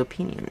of his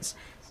opinions.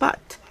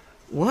 But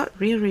what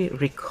really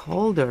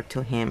recalled her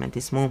to him at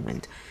this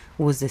moment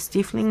was the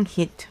stifling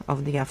heat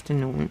of the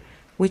afternoon,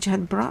 which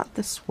had brought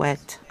the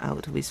sweat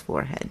out of his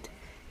forehead.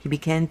 He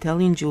began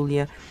telling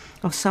Julia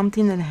of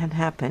something that had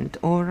happened,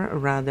 or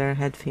rather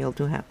had failed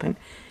to happen,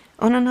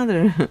 on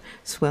another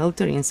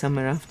sweltering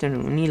summer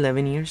afternoon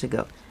 11 years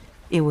ago.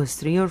 It was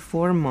 3 or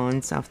 4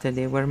 months after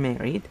they were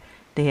married.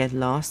 They had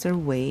lost their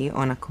way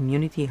on a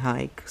community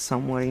hike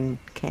somewhere in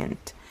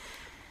Kent.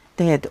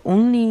 They had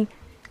only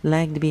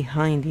lagged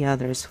behind the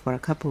others for a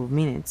couple of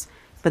minutes,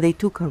 but they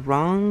took a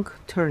wrong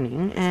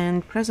turning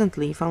and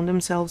presently found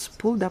themselves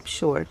pulled up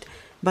short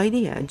by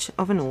the edge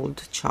of an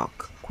old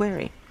chalk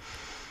quarry.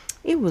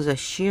 It was a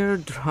sheer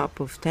drop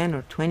of 10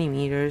 or 20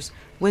 meters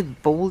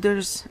with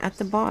boulders at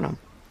the bottom.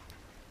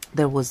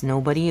 There was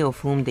nobody of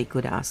whom they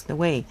could ask the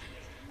way.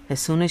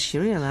 As soon as she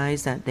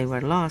realized that they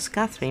were lost,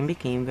 Catherine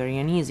became very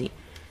uneasy.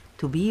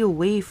 To be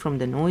away from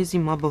the noisy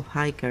mob of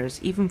hikers,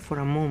 even for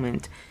a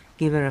moment,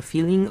 gave her a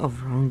feeling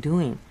of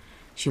wrongdoing.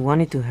 She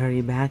wanted to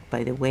hurry back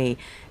by the way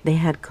they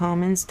had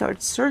come and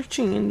start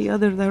searching in the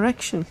other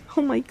direction.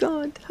 Oh my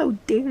God, how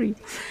dare you!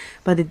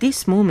 But at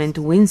this moment,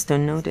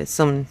 Winston noticed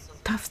some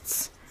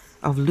tufts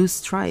of loose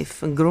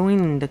strife growing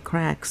in the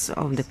cracks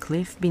of the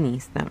cliff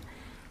beneath them.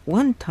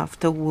 One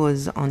tuft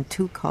was on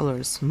 2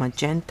 colors,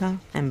 magenta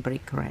and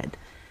brick red,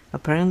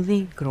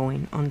 apparently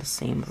growing on the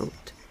same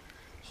root.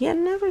 He had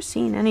never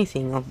seen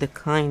anything of the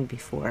kind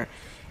before,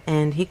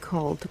 and he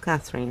called to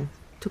Catherine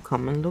to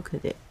come and look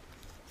at it.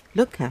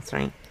 Look,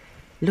 Catherine,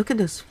 look at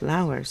those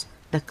flowers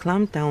that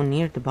clump down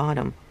near the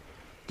bottom.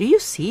 Do you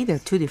see they're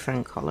 2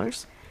 different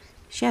colors?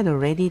 She had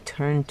already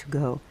turned to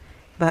go,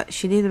 but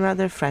she did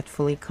rather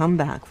fretfully come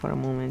back for a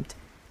moment.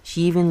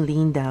 She even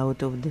leaned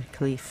out of the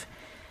cliff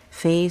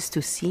face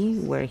to see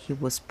where he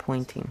was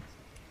pointing.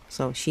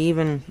 So she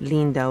even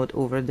leaned out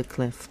over the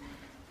cliff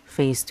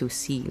face to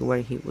see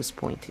where he was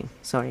pointing.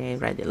 Sorry, I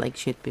read it like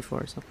shit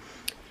before. So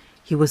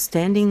He was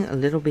standing a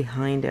little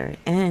behind her,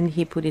 and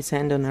he put his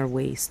hand on her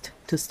waist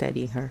to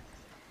steady her.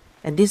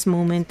 At this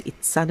moment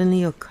it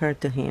suddenly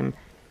occurred to him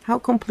how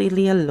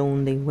completely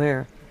alone they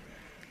were.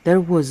 There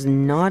was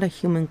not a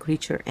human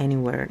creature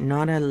anywhere,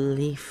 not a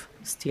leaf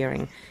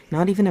stirring,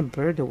 not even a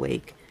bird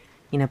awake.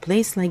 In a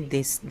place like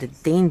this, the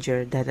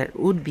danger that there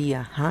would be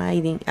a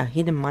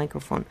hidden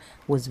microphone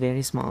was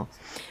very small.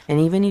 And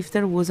even if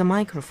there was a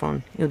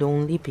microphone, it would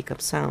only pick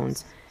up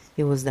sounds.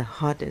 It was the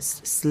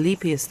hottest,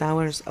 sleepiest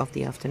hours of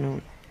the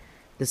afternoon.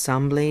 The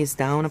sun blazed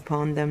down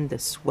upon them, the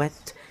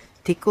sweat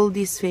tickled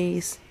his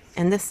face,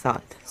 and the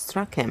thought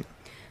struck him.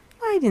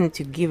 "Why didn't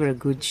you give her a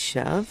good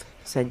shove?"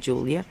 said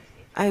Julia.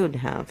 "I would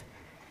have."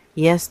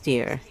 "Yes,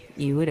 dear,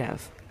 you would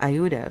have. I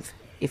would have,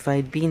 if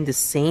I'd been the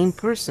same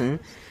person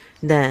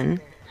then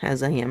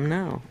as I am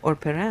now. Or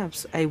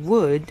perhaps I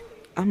would.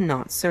 I'm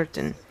not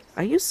certain.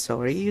 Are you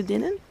sorry you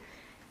didn't?"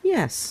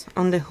 "Yes,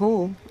 on the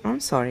whole, I'm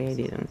sorry I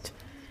didn't."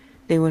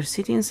 They were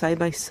sitting side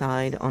by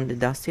side on the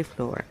dusty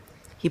floor.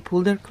 He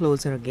pulled her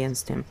closer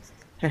against him.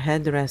 Her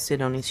head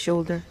rested on his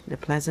shoulder, the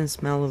pleasant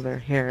smell of her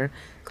hair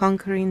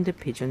conquering the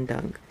pigeon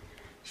dung.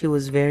 She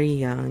was very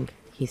young,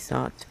 he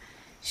thought.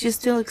 She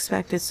still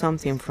expected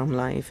something from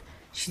life.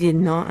 She did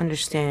not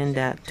understand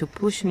that to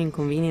push an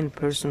inconvenient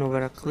person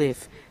over a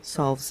cliff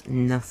solves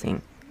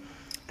nothing.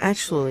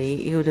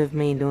 "Actually, it would have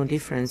made no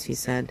difference," he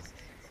said.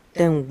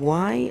 "Then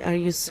why are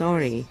you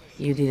sorry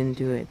you didn't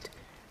do it?"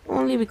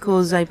 "Only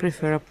because I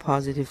prefer a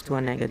positive to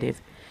a negative.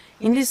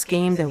 In this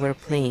game that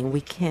we're playing,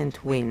 we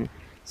can't win.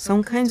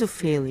 Some kinds of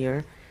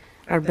failure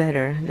are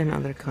better than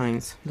other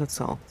kinds,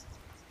 that's all."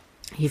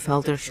 He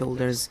felt her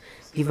shoulders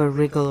give a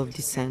wriggle of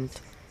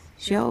dissent.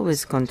 She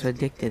always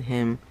contradicted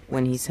him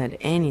when he said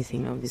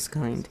anything of this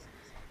kind.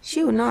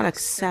 She would not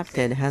accept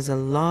it as a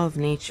law of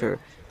nature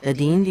that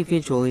the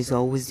individual is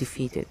always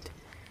defeated.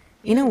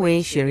 In a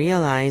way, she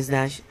realized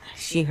that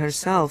she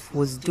herself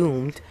was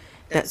doomed,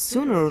 that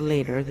sooner or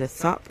later the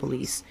thought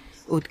police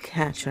would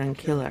catch her and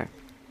kill her.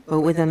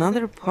 But with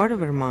another part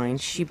of her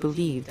mind, she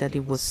believed that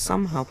it was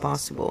somehow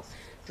possible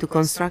to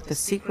construct a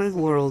secret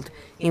world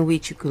in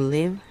which you could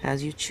live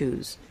as you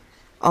choose.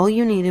 All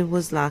you needed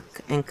was luck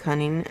and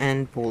cunning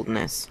and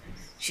boldness.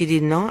 She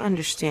did not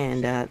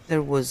understand that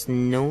there was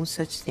no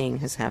such thing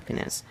as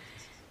happiness,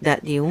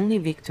 that the only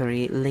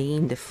victory lay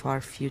in the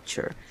far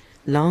future,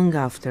 long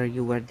after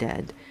you were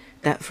dead,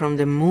 that from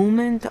the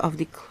moment of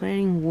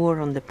declaring war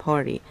on the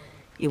party,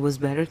 it was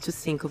better to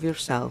think of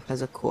yourself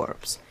as a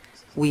corpse.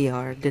 "We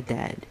are the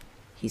dead,"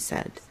 he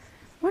said.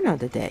 "We're not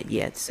the dead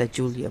yet," said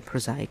Julia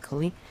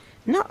prosaically.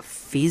 "Not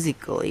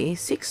physically.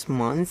 6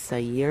 months,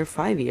 a year,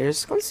 5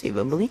 years,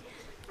 conceivably.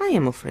 I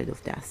am afraid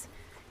of death.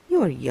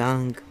 You are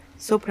young,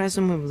 so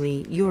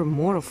presumably you are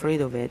more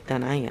afraid of it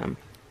than I am.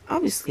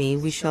 Obviously,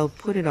 we shall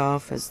put it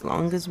off as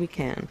long as we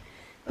can,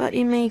 but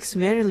it makes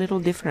very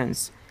little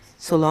difference.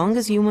 So long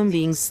as human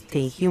beings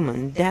stay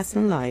human, death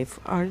and life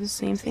are the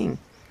same thing."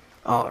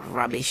 "Oh,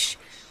 rubbish!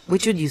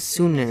 Which would you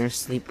sooner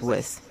sleep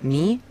with,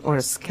 me or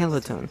a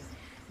skeleton?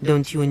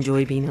 Don't you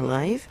enjoy being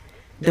alive?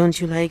 Don't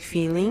you like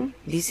feeling?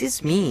 This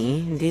is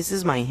me, this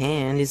is my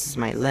hand, this is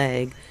my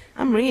leg.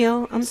 I'm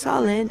real, I'm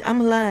solid,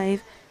 I'm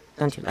alive.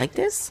 Don't you like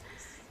this?"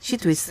 She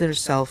twisted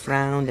herself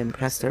round and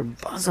pressed her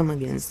bosom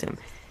against him.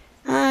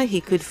 He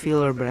could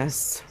feel her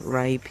breasts,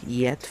 ripe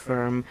yet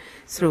firm,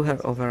 through her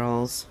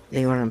overalls.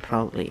 They weren't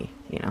probably,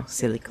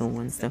 silicone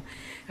ones though.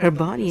 Her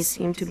body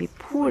seemed to be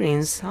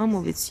pouring some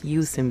of its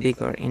youth and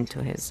vigor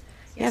into his.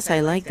 "Yes, I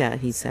like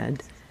that," he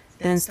said.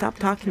 "Then stop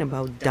talking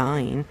about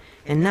dying,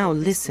 and now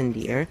listen,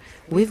 dear,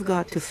 we've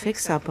got to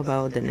fix up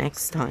about the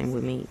next time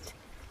we meet.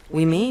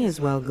 We may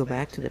as well go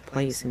back to the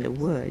place in the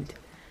wood.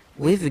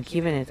 We've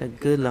given it a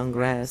good long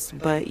rest,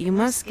 but you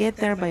must get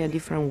there by a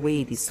different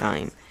way this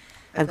time.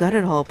 I've got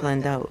it all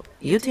planned out.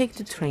 You take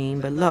the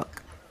train, but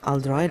look, I'll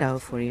draw it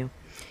out for you."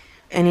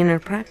 And in her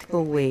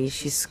practical way,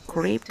 she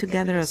scraped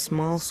together a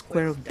small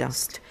square of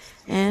dust,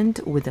 and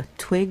with a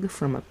twig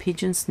from a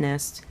pigeon's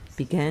nest,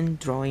 began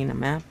drawing a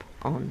map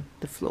on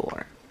the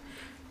floor.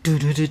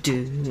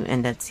 Do-do-do-do.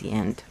 And that's the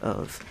end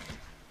of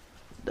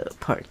the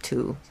part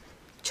 2,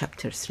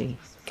 chapter 3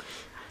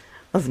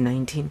 of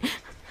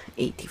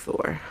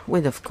 1984,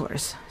 with, of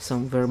course,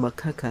 some verbal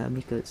caca,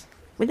 because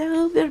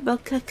without verbal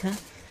caca,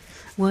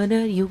 what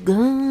are you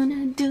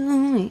gonna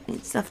do?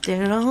 It's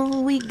after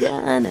all we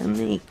gotta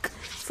make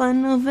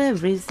fun of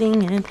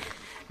everything and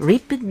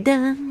rip it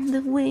down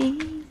the way.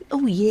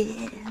 Oh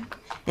yeah,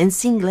 and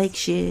sing like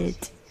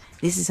shit.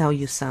 This is how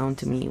you sound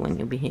to me when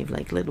you behave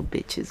like little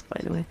bitches, by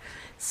the way.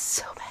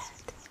 So bad.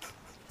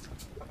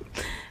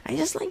 I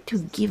just like to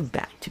give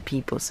back to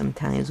people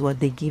sometimes what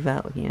they give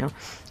out,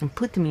 and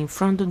put them in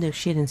front of their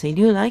shit and say,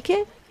 "Do you like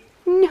it?"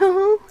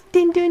 "No,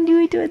 then don't do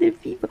it to other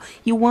people."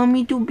 "You want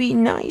me to be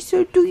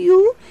nicer to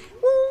you?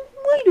 Well,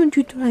 why don't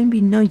you try and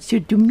be nicer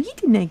to me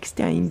the next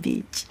time,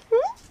 bitch?"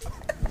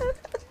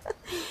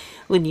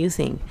 What do you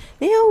think?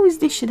 They always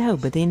dish it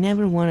out, but they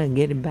never want to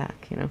get it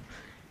back,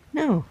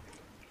 No.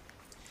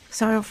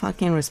 Start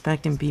fucking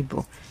respecting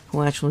people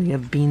who actually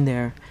have been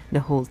there the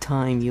whole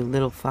time, you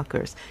little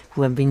fuckers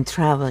who have been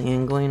traveling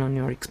and going on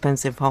your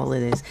expensive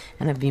holidays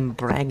and have been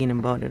bragging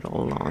about it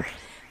all along.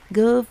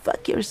 Go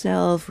fuck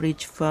yourself,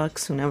 rich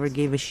fucks who never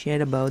gave a shit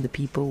about the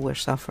people who were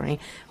suffering,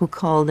 who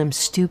called them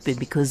stupid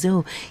because,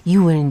 oh,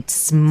 you weren't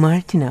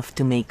smart enough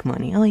to make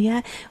money. Oh,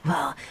 yeah?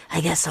 Well,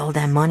 I guess all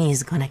that money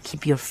is gonna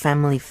keep your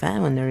family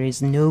fat when there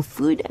is no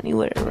food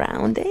anywhere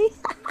around, eh?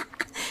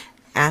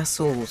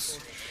 Assholes.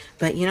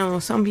 But, you know,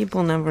 some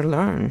people never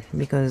learn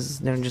because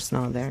they're just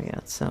not there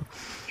yet, so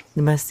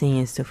the best thing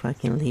is to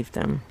fucking leave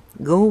them.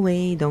 Go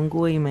away, don't go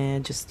away,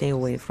 man, just stay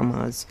away from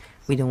us.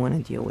 We don't want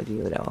to deal with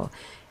you at all.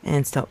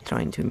 And stop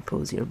trying to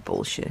impose your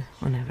bullshit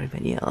on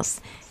everybody else.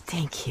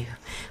 Thank you.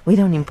 We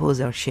don't impose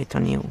our shit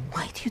on you.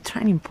 Why do you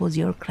try and impose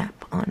your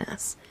crap on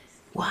us?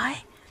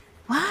 Why?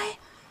 Why?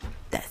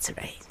 That's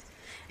right.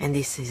 And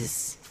this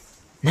is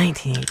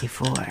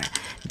 1984,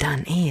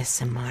 done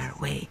ASMR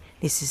way.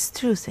 This is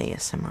Truth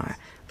ASMR,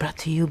 brought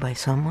to you by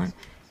someone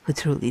who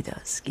truly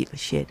does give a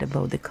shit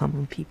about the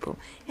common people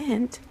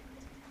and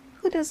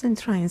who doesn't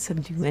try and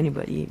subdue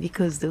anybody,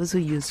 because those who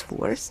use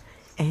force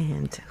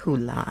and who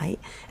lie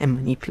and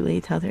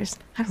manipulate others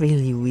are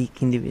really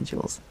weak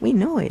individuals. We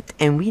know it,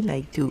 and we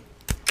like to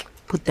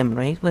put them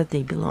right where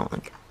they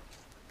belong.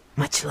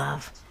 Much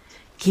love.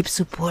 Keep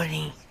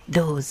supporting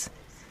those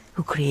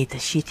who create a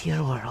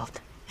shittier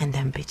world and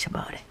then bitch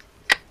about it.